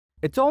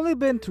It's only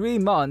been 3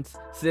 months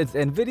since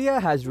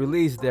Nvidia has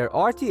released their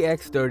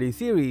RTX 30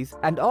 series,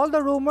 and all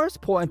the rumors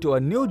point to a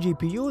new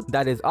GPU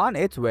that is on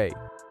its way.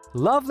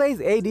 Lovelace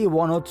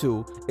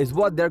AD102 is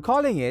what they're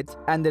calling it,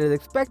 and it is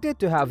expected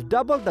to have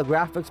double the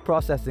graphics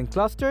processing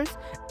clusters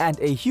and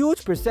a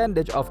huge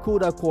percentage of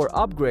CUDA core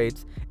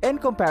upgrades in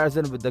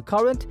comparison with the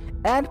current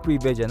and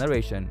previous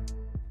generation.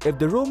 If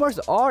the rumors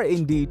are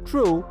indeed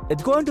true,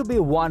 it's going to be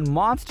one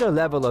monster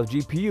level of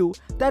GPU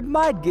that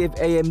might give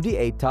AMD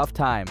a tough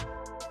time.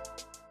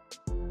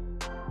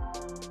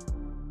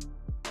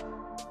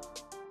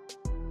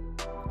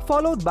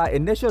 Followed by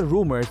initial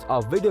rumors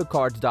of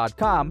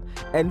videocards.com,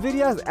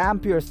 Nvidia's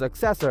Ampere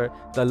successor,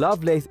 the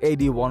Lovelace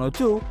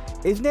AD102,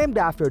 is named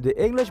after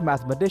the English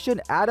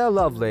mathematician Ada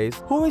Lovelace,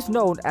 who is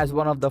known as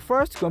one of the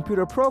first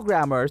computer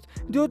programmers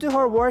due to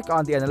her work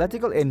on the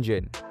analytical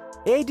engine.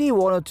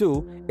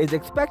 AD102 is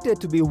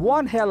expected to be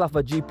one hell of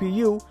a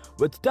GPU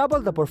with double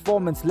the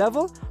performance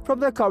level from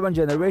the current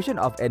generation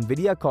of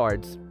Nvidia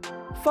cards.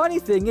 Funny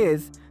thing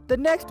is, the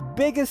next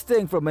biggest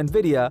thing from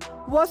Nvidia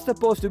was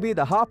supposed to be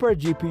the Hopper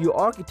GPU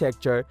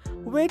architecture,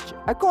 which,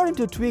 according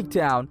to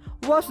Tweaktown,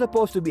 was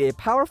supposed to be a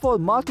powerful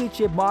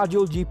multi-chip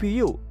module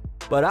GPU.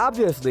 But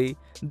obviously,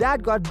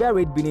 that got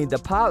buried beneath the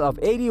pile of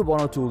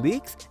AD102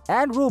 leaks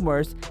and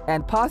rumors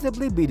and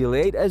possibly be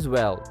delayed as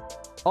well.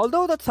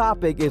 Although the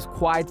topic is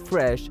quite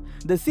fresh,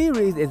 the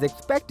series is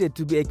expected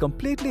to be a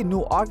completely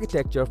new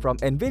architecture from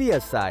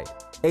Nvidia's side.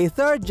 A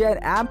 3rd-gen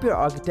Ampere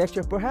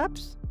architecture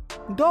perhaps?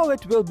 Though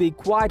it will be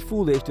quite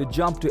foolish to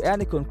jump to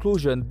any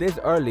conclusion this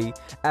early,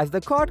 as the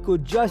card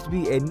could just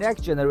be a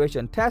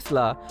next-generation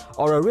Tesla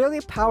or a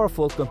really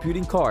powerful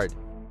computing card.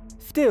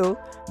 Still,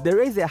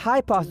 there is a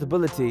high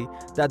possibility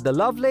that the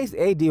Lovelace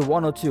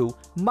AD102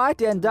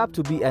 might end up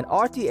to be an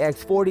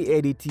RTX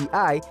 4080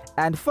 Ti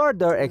and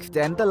further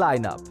extend the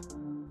lineup.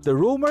 The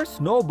rumor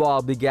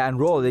snowball began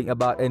rolling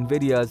about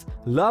Nvidia's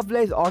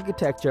Lovelace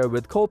architecture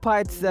with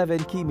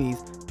Copilot7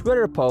 Kimi's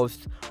Twitter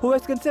posts, who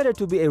is considered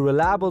to be a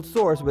reliable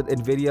source with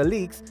Nvidia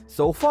leaks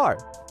so far.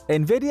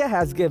 Nvidia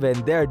has given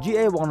their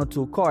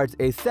GA102 cards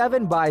a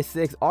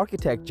 7x6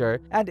 architecture,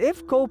 and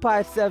if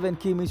Copilot7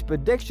 Kimi's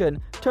prediction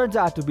turns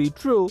out to be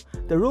true,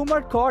 the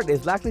rumored card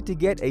is likely to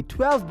get a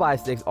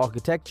 12x6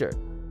 architecture.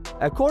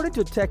 According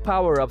to Tech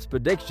Power Up's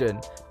prediction,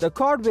 the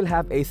card will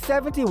have a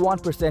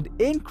 71%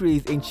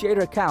 increase in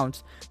shader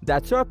counts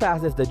that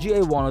surpasses the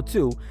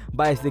GA102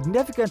 by a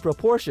significant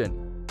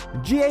proportion.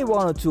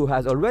 GA102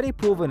 has already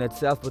proven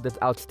itself with its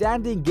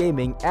outstanding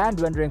gaming and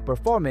rendering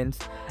performance,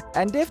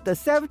 and if the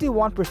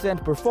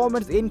 71%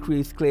 performance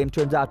increase claim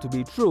turns out to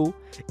be true,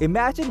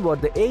 imagine what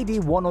the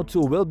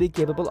AD102 will be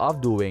capable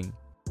of doing.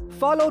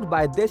 Followed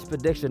by this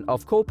prediction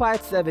of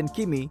Copilot7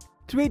 Kimi,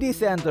 3D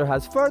Center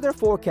has further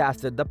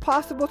forecasted the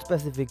possible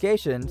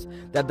specifications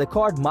that the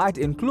card might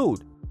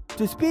include.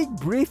 To speak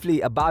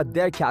briefly about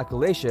their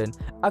calculation,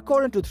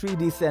 according to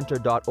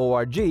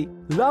 3dcenter.org,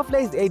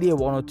 Lovelace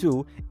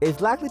AD102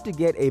 is likely to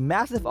get a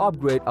massive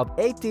upgrade of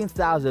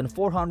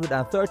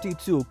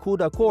 18,432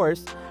 CUDA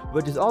cores,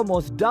 which is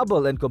almost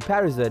double in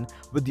comparison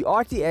with the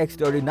RTX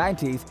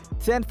 3090's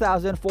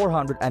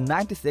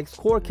 10,496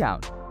 core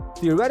count.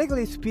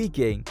 Theoretically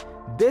speaking,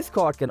 this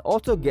card can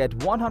also get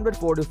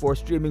 144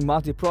 streaming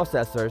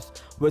multiprocessors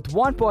with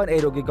 1.80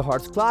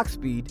 GHz clock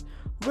speed,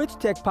 which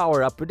Tech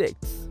Power Up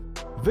predicts.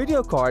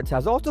 Video Cards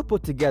has also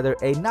put together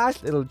a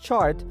nice little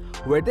chart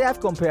where they have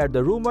compared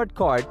the rumored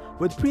card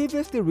with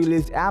previously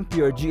released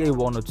Ampere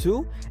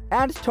GA102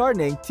 and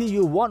turning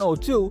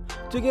TU102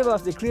 to give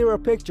us a clearer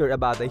picture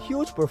about the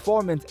huge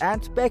performance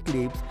and spec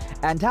leaps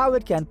and how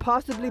it can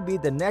possibly be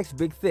the next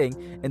big thing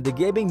in the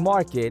gaming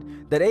market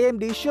that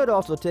AMD should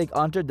also take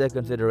under their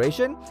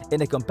consideration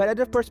in a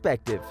competitive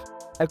perspective.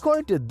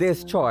 According to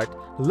this chart,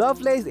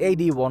 Lovelace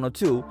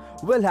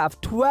AD102 will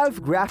have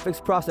 12 graphics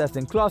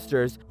processing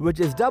clusters, which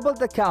is double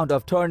the count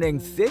of turning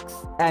 6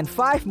 and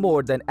 5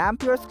 more than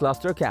Ampere's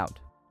cluster count.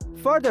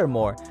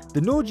 Furthermore,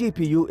 the new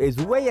GPU is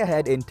way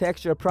ahead in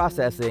texture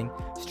processing,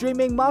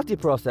 streaming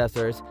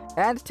multiprocessors,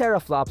 and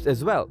teraflops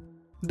as well,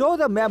 though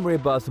the memory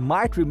bus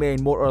might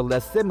remain more or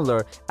less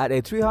similar at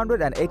a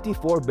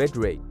 384-bit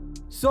rate.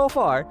 So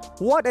far,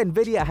 what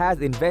Nvidia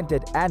has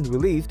invented and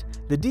released,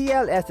 the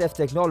DLSS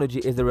technology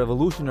is a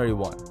revolutionary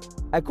one.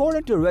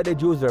 According to Reddit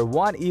user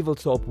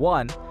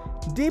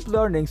 1EvilSoap1, deep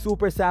learning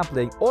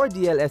supersampling, or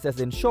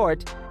DLSS in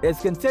short, is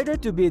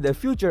considered to be the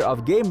future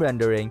of game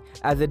rendering,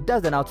 as it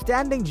does an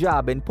outstanding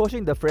job in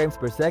pushing the frames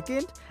per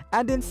second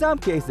and in some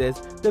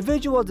cases the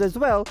visuals as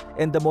well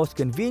in the most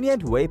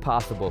convenient way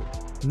possible.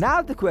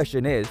 Now the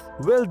question is,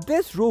 will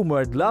this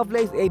rumored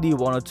Lovelace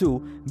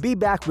AD102 be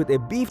back with a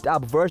beefed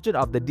up version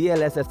of the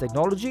DLSS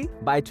technology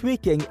by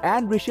tweaking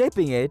and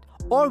reshaping it,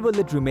 or will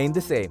it remain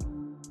the same?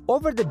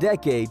 Over the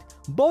decade,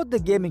 both the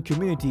gaming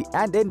community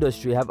and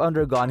industry have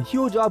undergone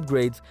huge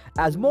upgrades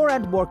as more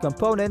and more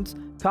components,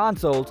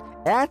 consoles,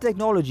 and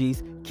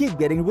technologies keep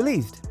getting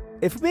released.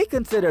 If we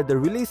consider the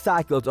release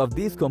cycles of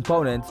these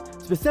components,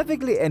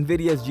 specifically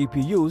Nvidia's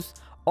GPUs,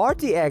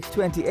 RTX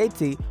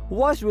 2080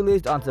 was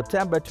released on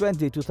September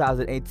 20,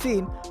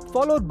 2018,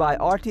 followed by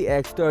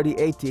RTX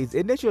 3080's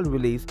initial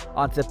release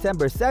on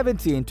September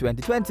 17,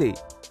 2020.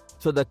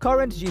 So the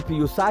current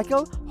GPU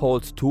cycle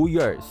holds 2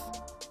 years.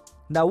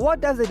 Now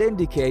what does it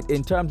indicate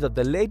in terms of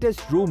the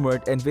latest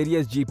rumored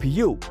Nvidia's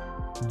GPU?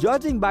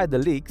 Judging by the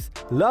leaks,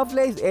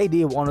 Lovelace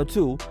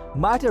AD102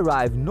 might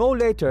arrive no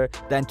later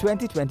than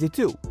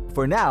 2022.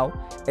 For now,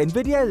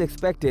 Nvidia is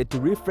expected to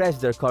refresh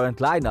their current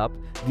lineup,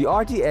 the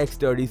RTX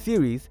 30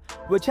 series,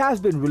 which has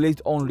been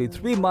released only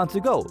 3 months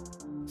ago.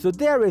 So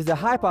there is a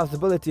high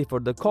possibility for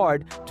the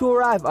card to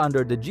arrive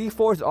under the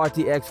GeForce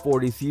RTX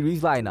 40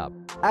 series lineup.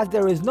 As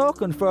there is no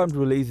confirmed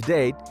release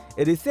date,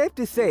 it is safe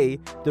to say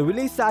the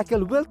release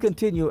cycle will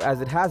continue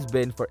as it has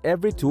been for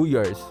every 2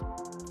 years.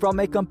 From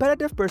a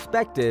competitive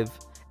perspective,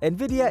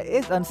 Nvidia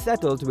is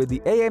unsettled with the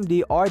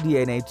AMD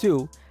RDNA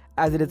 2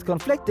 as it is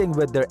conflicting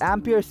with their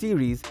Ampere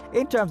series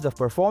in terms of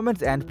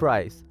performance and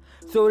price.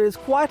 So it is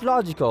quite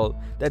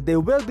logical that they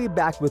will be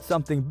back with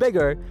something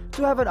bigger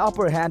to have an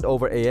upper hand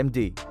over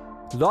AMD.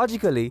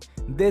 Logically,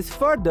 this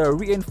further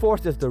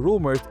reinforces the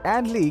rumors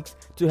and leaks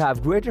to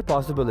have greater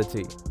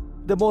possibility.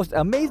 The most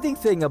amazing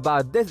thing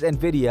about this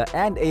Nvidia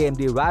and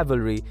AMD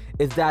rivalry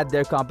is that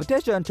their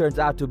competition turns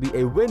out to be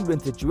a win-win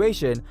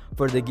situation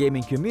for the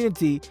gaming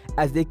community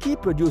as they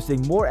keep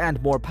producing more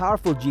and more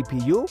powerful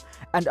GPU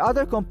and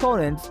other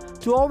components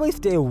to always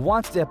stay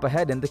one step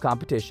ahead in the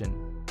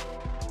competition.